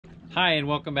Hi, and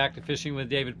welcome back to Fishing with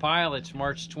David Pyle. It's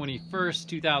March 21st,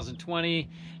 2020,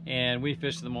 and we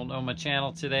fished the Multnomah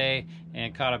Channel today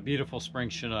and caught a beautiful spring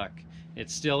Chinook.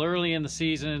 It's still early in the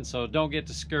season, so don't get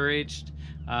discouraged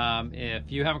if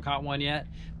you haven't caught one yet.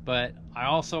 But I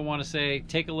also want to say,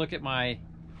 take a look at my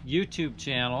YouTube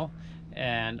channel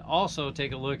and also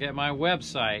take a look at my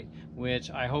website,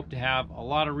 which I hope to have a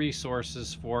lot of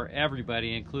resources for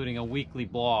everybody, including a weekly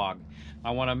blog.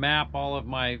 I want to map all of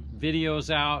my videos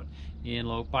out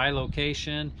by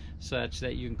location, such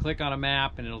that you can click on a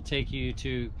map and it'll take you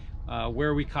to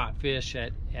where we caught fish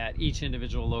at each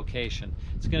individual location.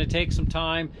 It's going to take some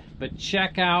time, but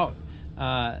check out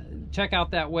that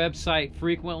website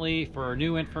frequently for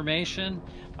new information.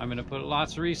 I'm going to put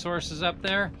lots of resources up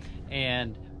there,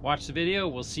 and watch the video.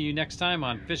 We'll see you next time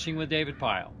on Fishing with David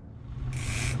Pyle.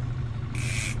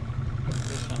 Fish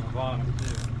on the bottom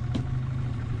too.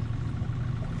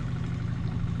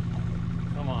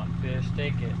 Come on, fish,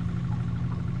 take it.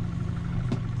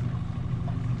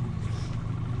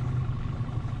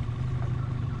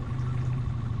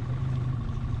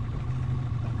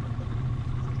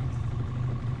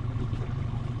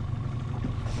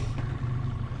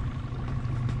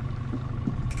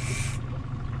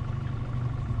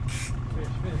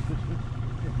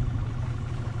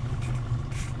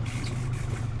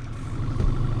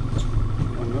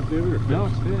 No,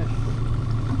 it's fish.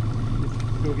 Let's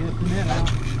go get the net out.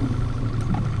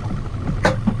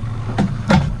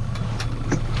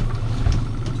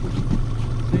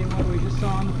 Same one we just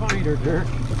saw on the finder, Dirk.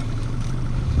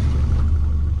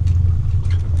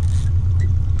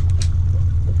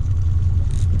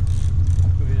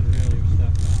 Go ahead and reel your stuff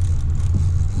out.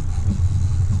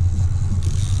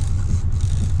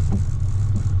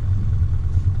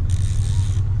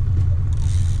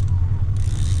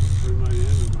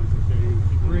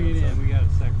 Bring it in, we got a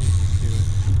second to do it.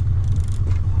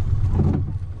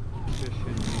 Fish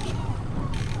shouldn't be.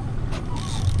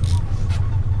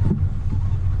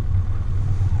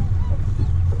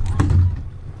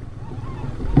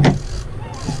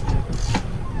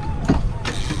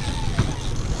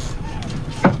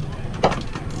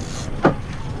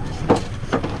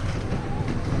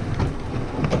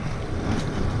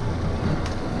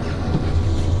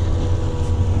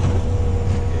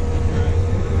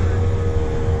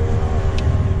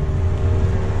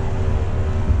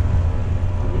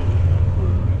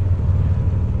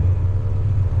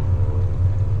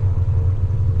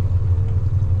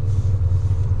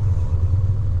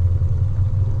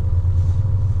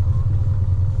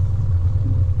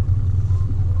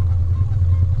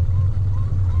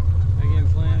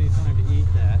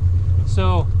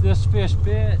 So this fish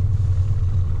bit,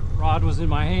 rod was in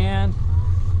my hand,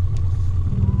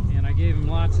 and I gave him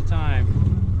lots of time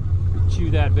to chew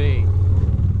that bait.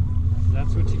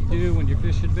 That's what you do when you're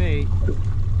fishing bait.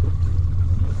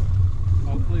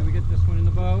 Hopefully we get this one in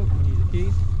the boat. We need a key.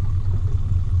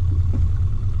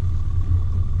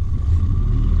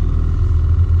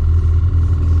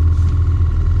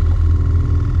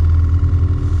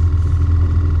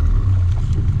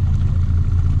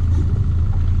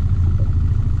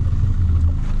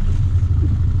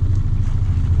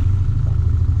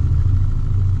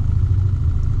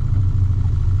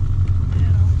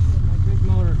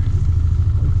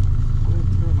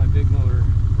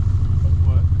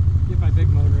 Big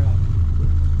motor up.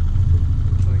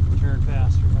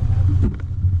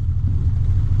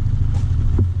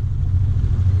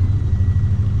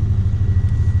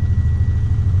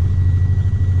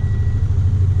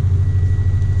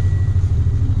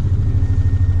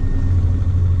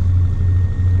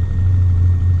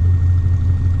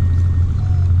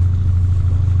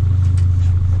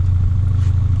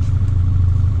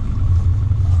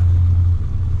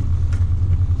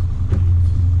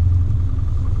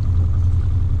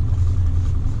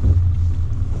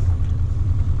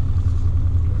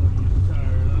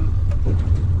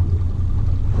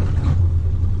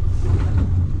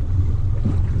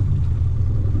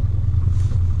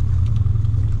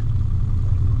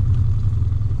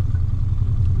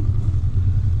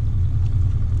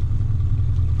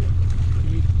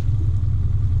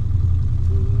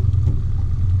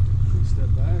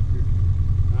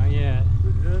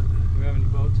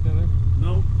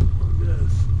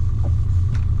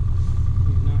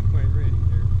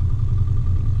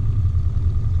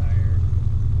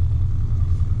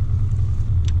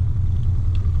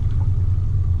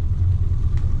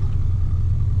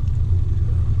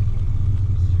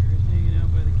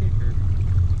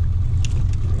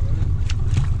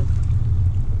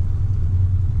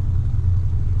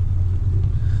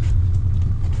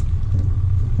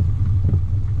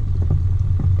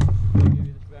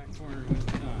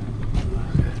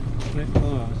 Get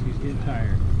close. He's getting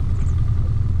tired.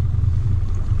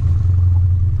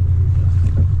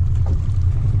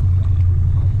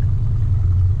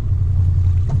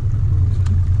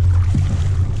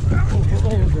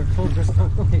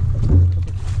 Okay.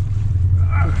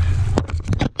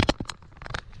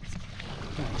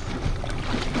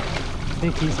 I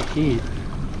think he's a key.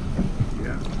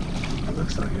 Yeah, it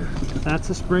looks like it. That's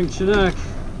a Spring Chinook.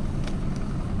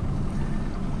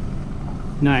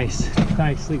 Nice.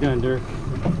 Nicely done, Dirk.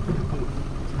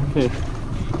 Okay.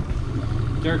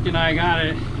 Dirk and I got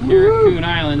it here at Coon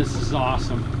Island. This is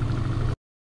awesome.